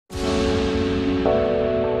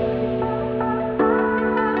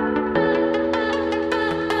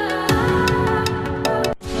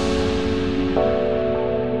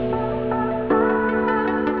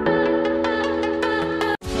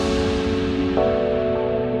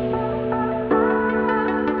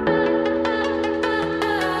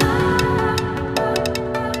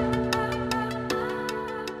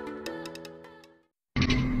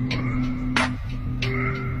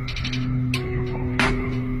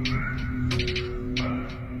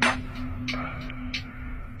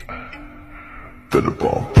So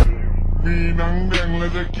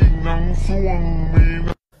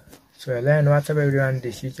hello and what's up everyone,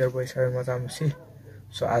 this is your boy Haru.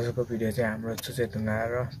 So आजको video चाहिँ हाम्रो ChucheDhunga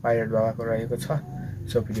र pilot बाबाको रहेको छ।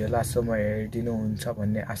 सो भिडियो लास्टसम्म हेरिदिनु हुन्छ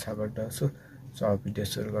भन्ने आशा गर्दछु। सो अब भिडियो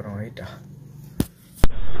सुरु गरौँ है त।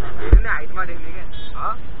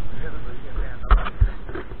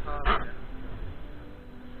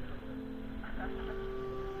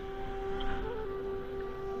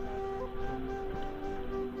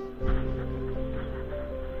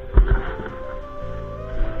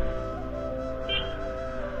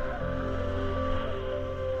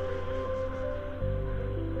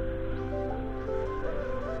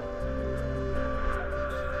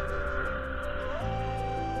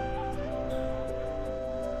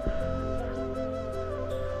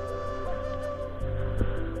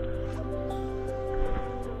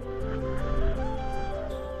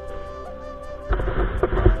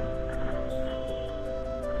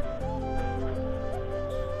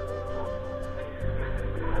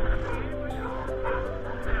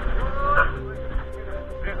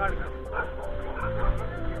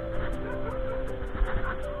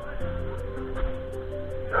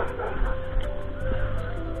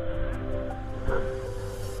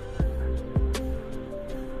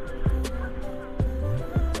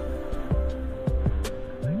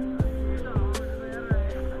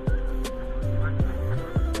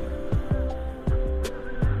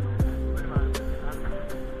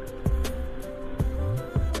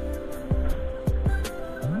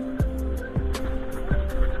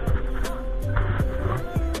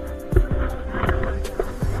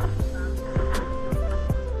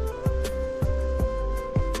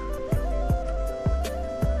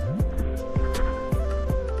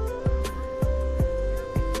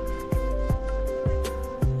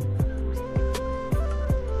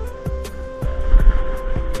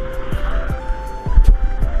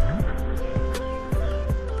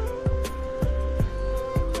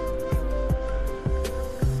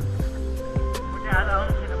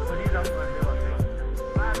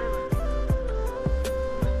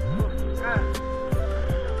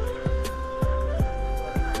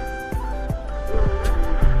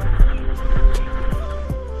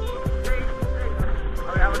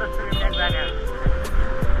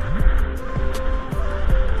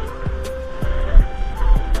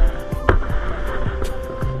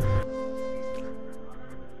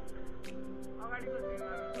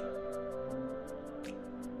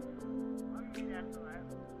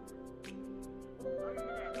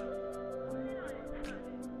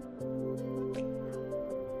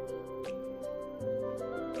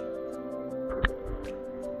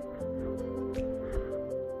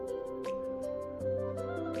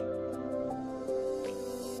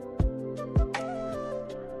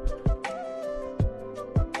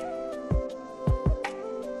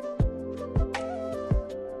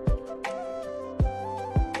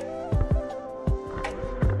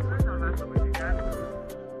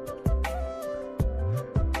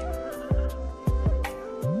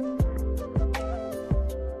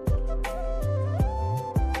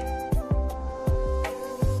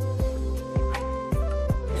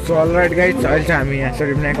 So alright guys, अहिले चाहिँ हामी यहाँ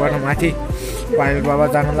ChucheDhungaबाट माथि पाइलट बाबा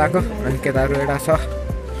जानु लाग्यो अनि केटाहरु एउटा छ।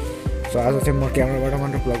 सो आज चाहिँ म क्यामेराबाट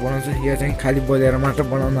मात्र भ्लग बनाउँछु। यो चाहिँ खाली बोलेर मात्र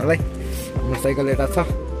बनाउनलाई मोटरसाइकल एउटा छ।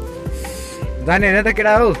 जाने हैन त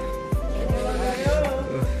केटा हो?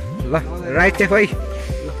 ल राइट चाहिँ खोइ।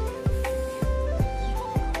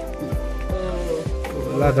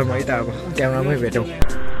 ल त म यता अब क्यामेरामै भेटौँ।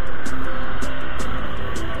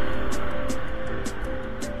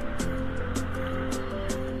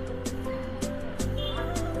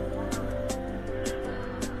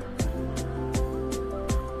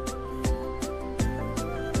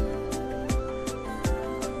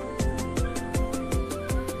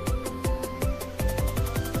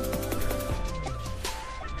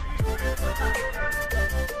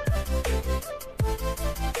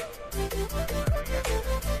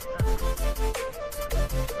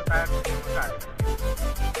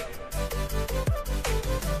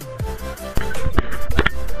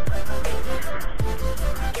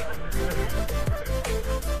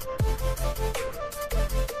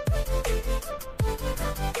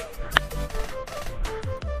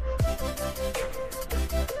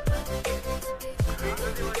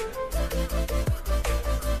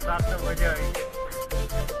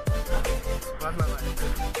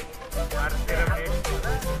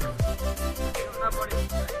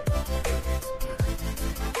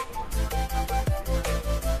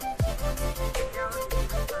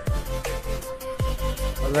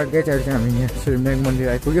 लग्गै चाहिँ हामी यहाँ ChucheDhunga मन्दिर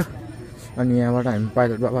आइपुग्यो अनि यहाँबाट हामी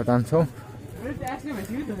पाइलट बाबा जान्छौँ।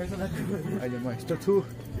 अहिले म यस्तो छु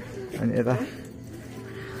अनि यता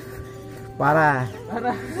पारा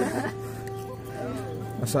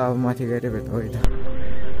असो अब माथि गएर भेट हो यता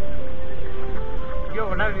यो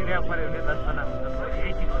भन्दा भिडियो पऱ्यो भने 10 जना हुन्छ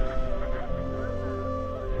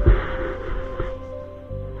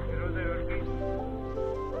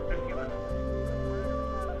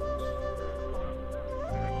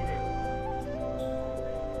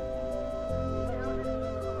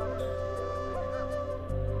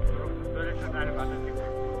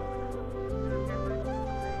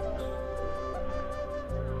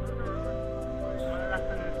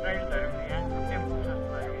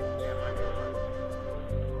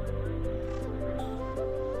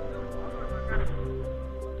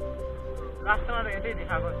रास्तामा त यतै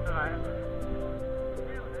देखाएको जस्तो लाग्यो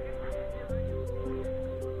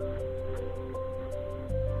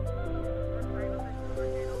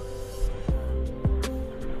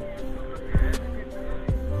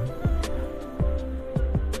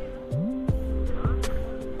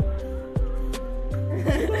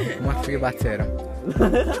मस्ती बात छ हेर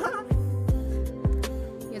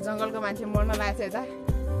यो जङ्गलको मान्छे मर्न लागेछ यता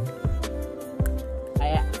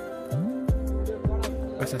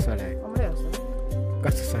कस्तो सडायो कमरै होस्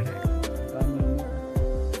कस्तो सडायो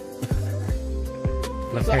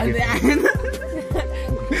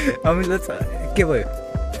अमिलो छ के भयो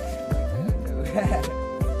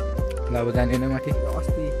ल अब जानेन माथि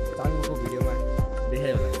अस्ति चालुको भिडियोमा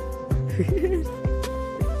देखायो होला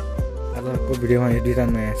आजको भिडियोमा यो दुईजना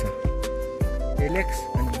नयाँ छ एलेक्स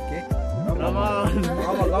अनि के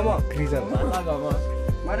क्रिजल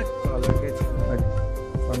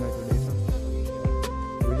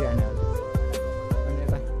भुलिहाल्ने अनि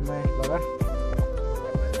यता नयाँ ब्लगर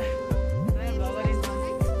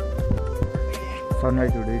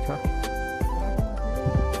सनराइज हुँदैछ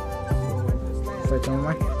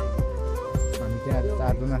सैताउमा हामी त्यहाँ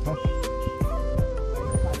 4 जना छौँ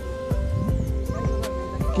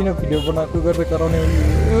किन भिडियो बनाएको गर्दै कराउने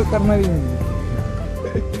कर्णाली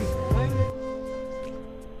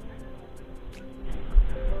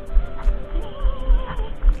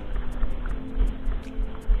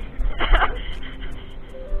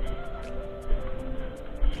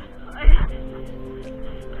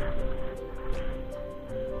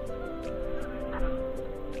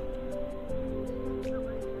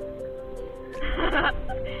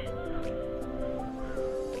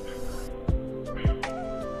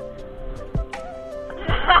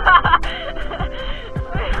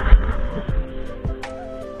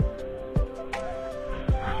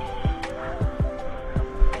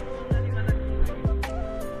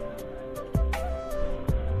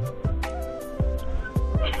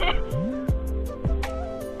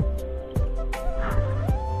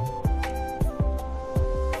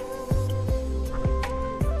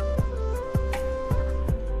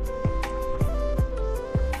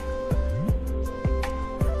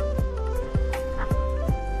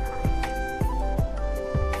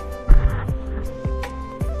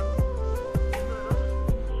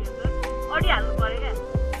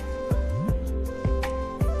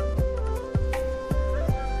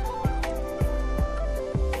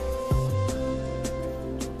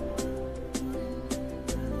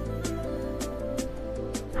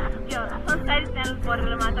संस्कारी च्यानल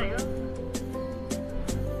परेर मात्र हो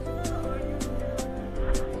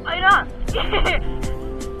होइन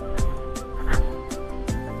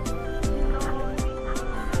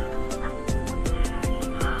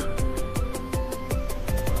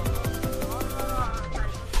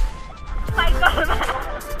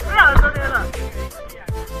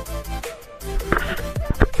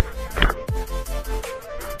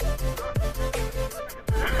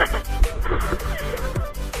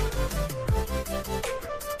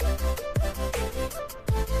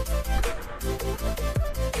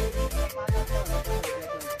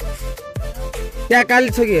त्यहाँ काली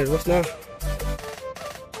छ कि हेर्नुहोस् न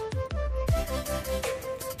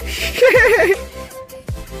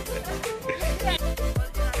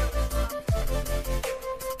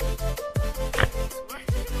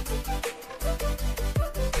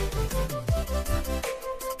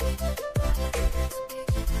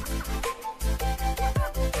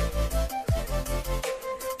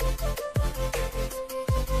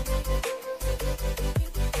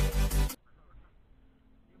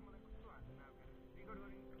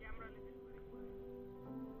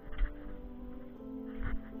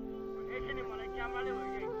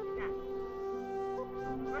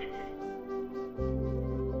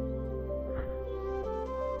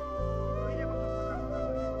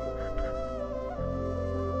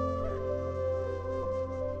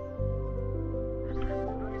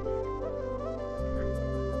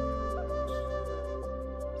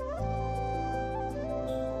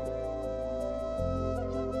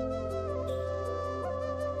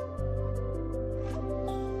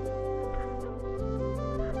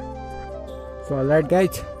सो अलराइट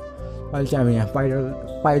गाइज अहिले चाहिँ हामी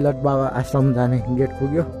यहाँ पाइलट बाबा आश्रम जाने गेट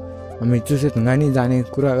पुग्यो हामी चुचेढुङ्गा नि जाने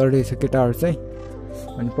कुरा गर्दैछ केटाहरू चाहिँ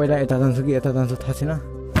अनि पहिला यता जान्छु कि यता जान्छु थाहा छैन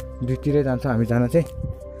दुईतिरै जान्छ हामी जान चाहिँ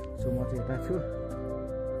सो म चाहिँ यता छु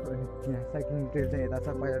अनि यहाँ साइक्लिङ ट्रेल चाहिँ यता छ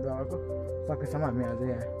पाइलट बाबाको सकेसम्म हामी आज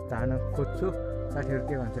यहाँ जान खोज्छु साथीहरू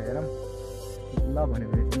के भन्छ हेरौँ ल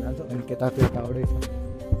भनेपछि जान्छौँ अनि केटाहरू यता आउँदैछ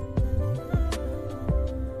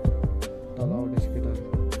तल आउँदैछ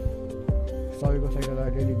केटाहरू सबैको साइकल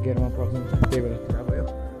अलिअलि गियरमा प्रब्लम छ त्यही भएर पुरा भयो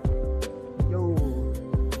यो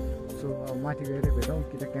सो अब माथि गएर भेटौँ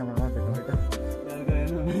कि त क्यामेरामा भेटौँ है त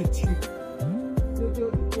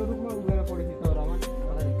त्यो रुखमा उभिएर पढेपछि तरामा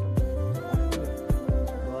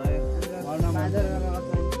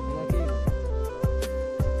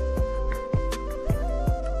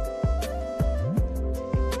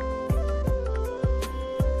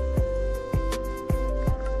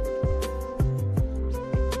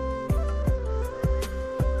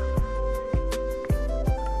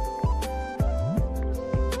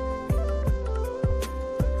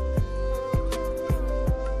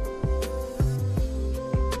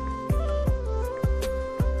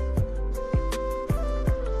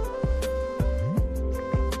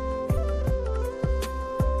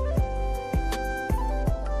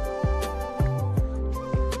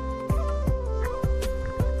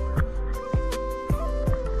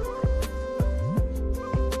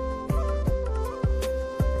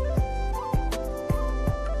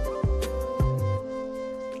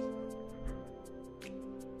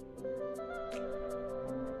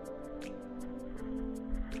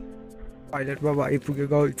पाइलट बाबा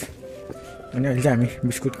आइपुगेको अनि अहिले चाहिँ हामी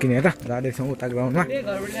बिस्कुट किनेर जाँदैछौँ उता ग्राउन्डमा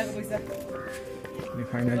अनि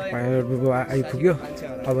फाइनल पाइलट बाबा आइपुग्यो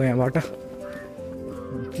अब यहाँबाट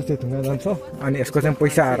चुचेढुङ्गा जान्छौँ अनि यसको चाहिँ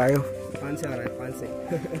पैसा हरायो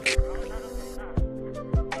 500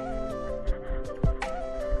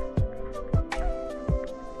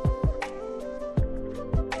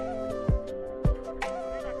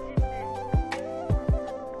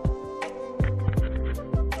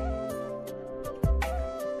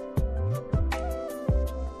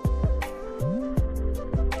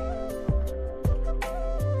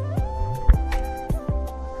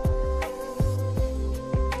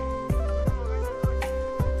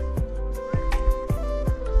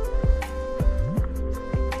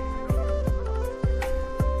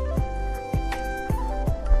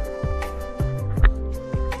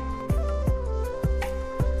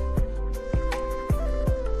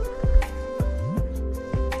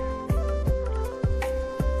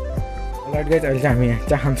 लाइट गाइज अहिले चाहिँ हामी यहाँ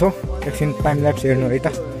चिया खान्छौँ एकछिन टाइम ल्याप्स हेर्नु है त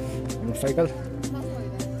हाम्रो साइकल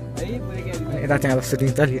अनि यता चाहिँ अब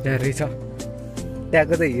सुटिङ चलिरहेको रहेछ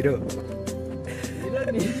त्यहाँको चाहिँ हिरो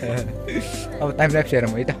अब टाइम ल्याप्स हेरौँ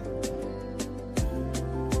है त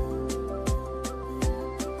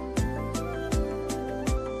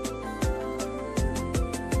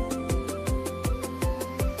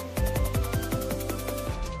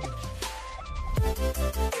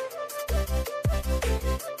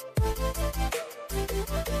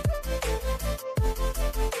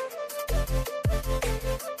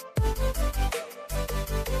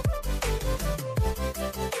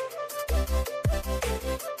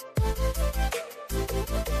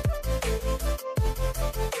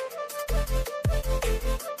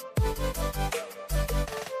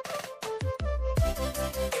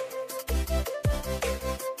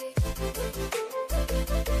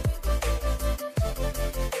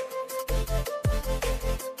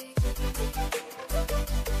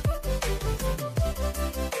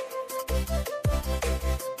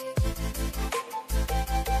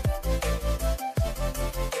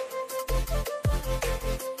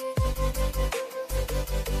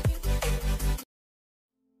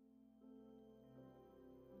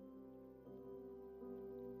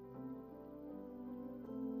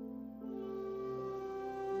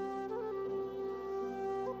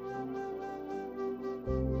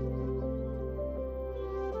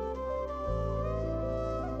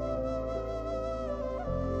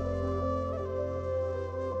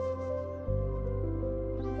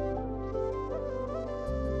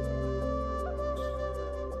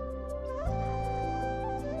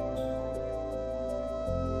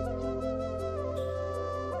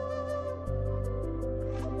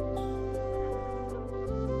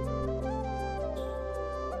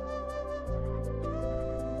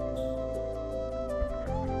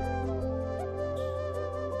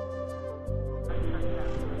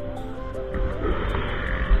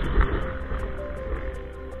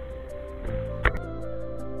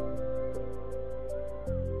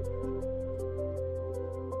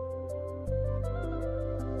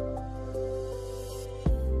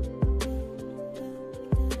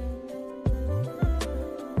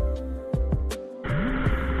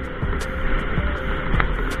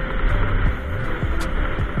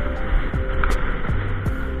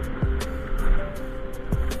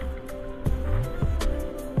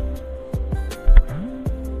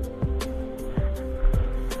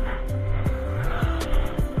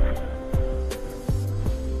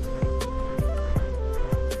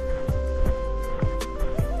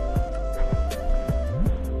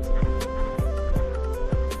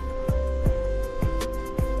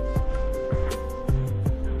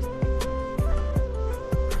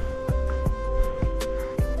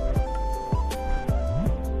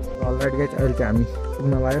अलराइट गाइज अहिले चाहिँ हामी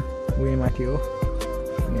पुग्न भयो उयो माथि हो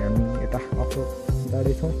अनि हामी यता अफरोड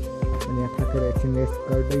जाँदैछौँ अनि यहाँ थाकेर एकछिन रेस्ट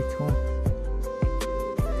गर्दैछौँ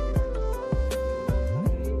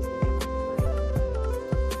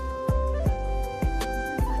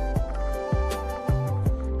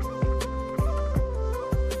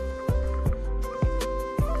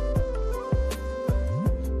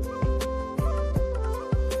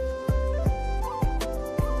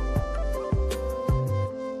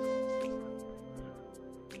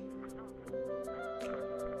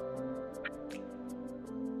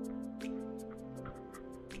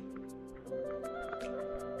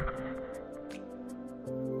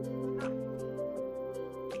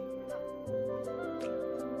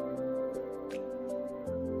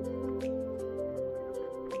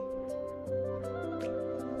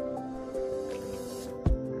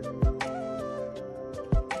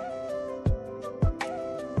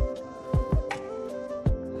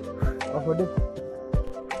अफोर्डेड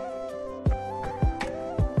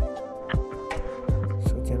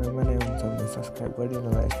सो च्यानलमा नै हुन्छ भने सब्सक्राइब गरिदिनु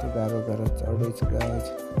होला यस्तो गाह्रो गरेर चढ्दैछु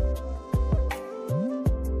गाइज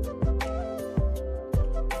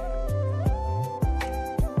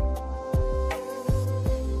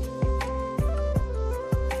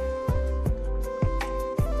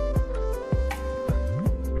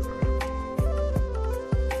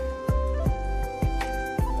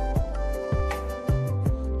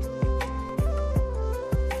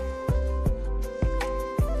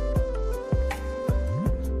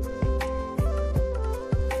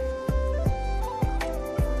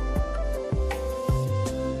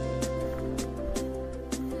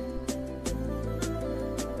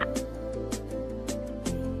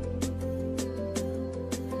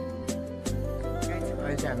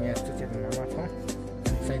अहिले चाहिँ हामी यहाँ ChucheDhungaमा छौँ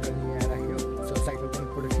साइकल यहाँ राख्यो सो साइकल पनि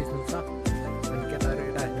फोटो खिच्नु छ अनि केटाहरू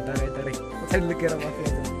यता यता पछाडि लुकेर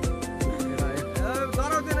बसेको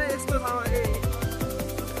डराउँदैन यस्तो ठाउँमा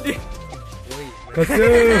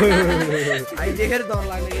हामी देखेर डर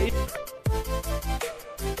लाग्ने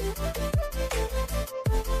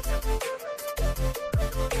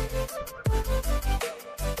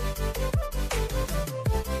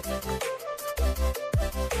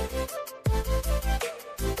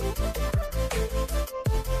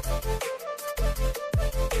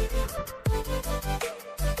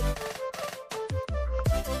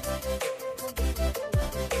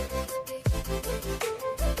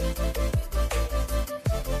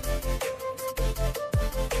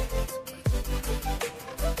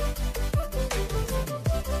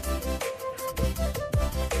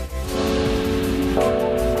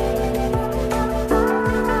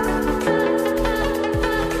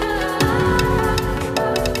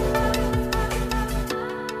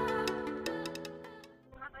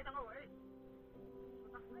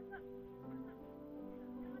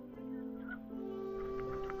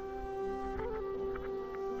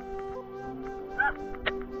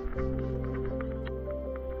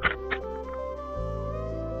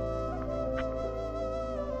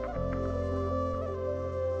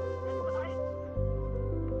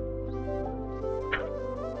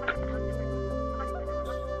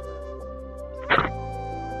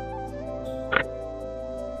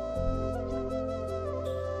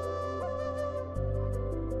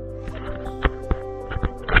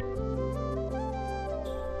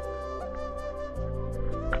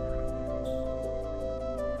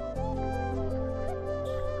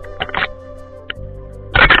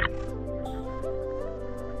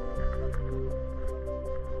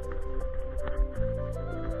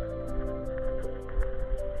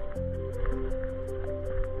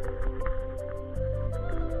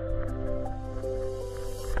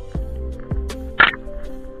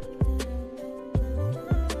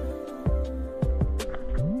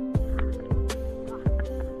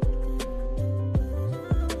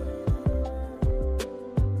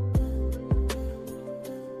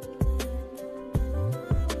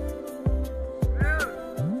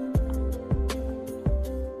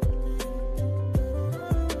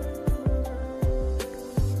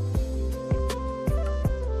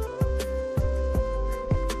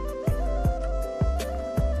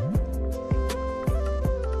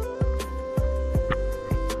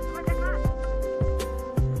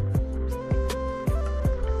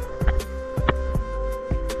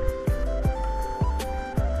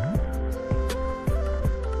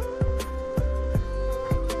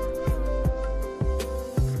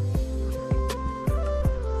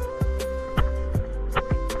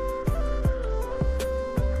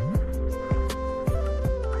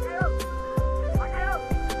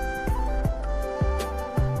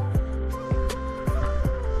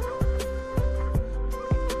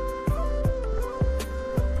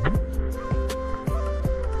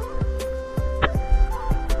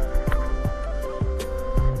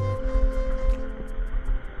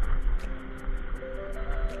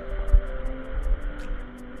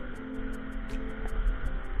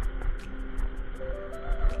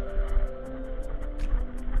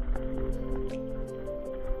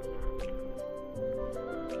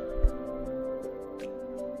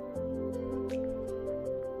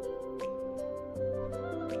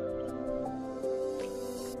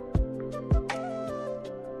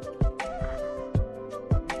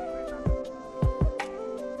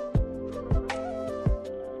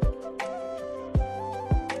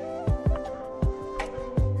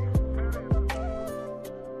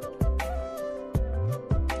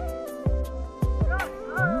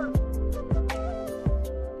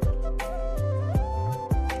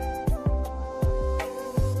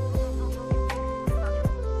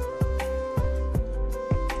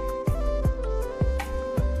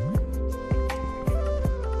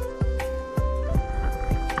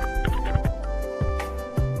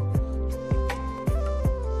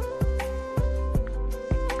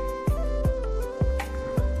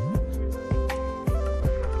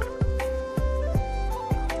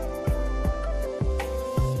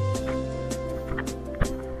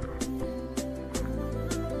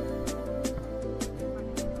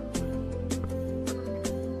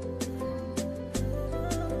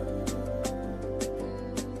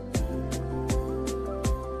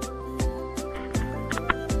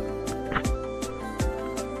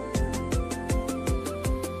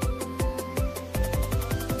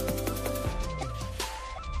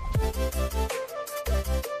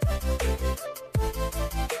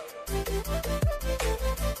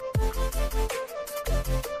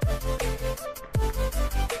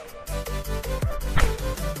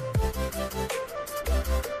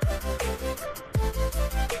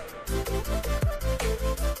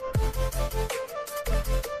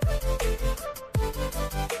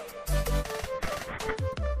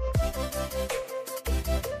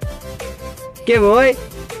के भयो है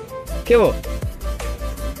के भयो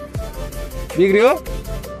बिग्रियो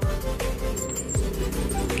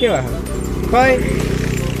के भयो खै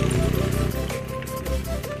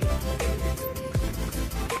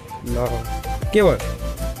ल के भयो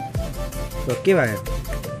के भयो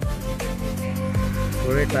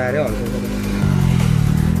थोरै टायरै हल्का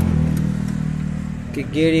के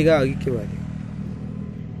गेडीका हो कि के भयो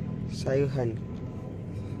साइको खाने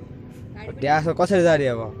ड्यास कसरी जाने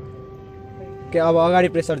अब के अब अगाडि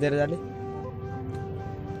प्रेसर दिएर जाने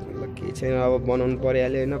ल के छैन अब बनाउनु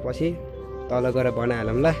परिहाल्यो होइन पछि तल गएर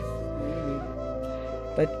बनाइहालौँ ल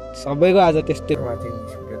त सबैको आज त्यस्तै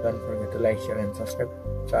don't forget to like share and subscribe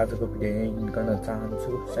so आजको भिडियो यहीँ गर्न चाहन्छु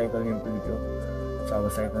साइकल लिम्प भिडियो सो अब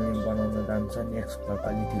साइकल लिम्प बनाउन जान्छ नेक्स्ट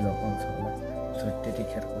भोलि ढिलो पाउँछ होला सो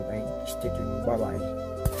त्यतिखेरको लागि स्टे ट्युन बाइ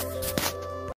बाइ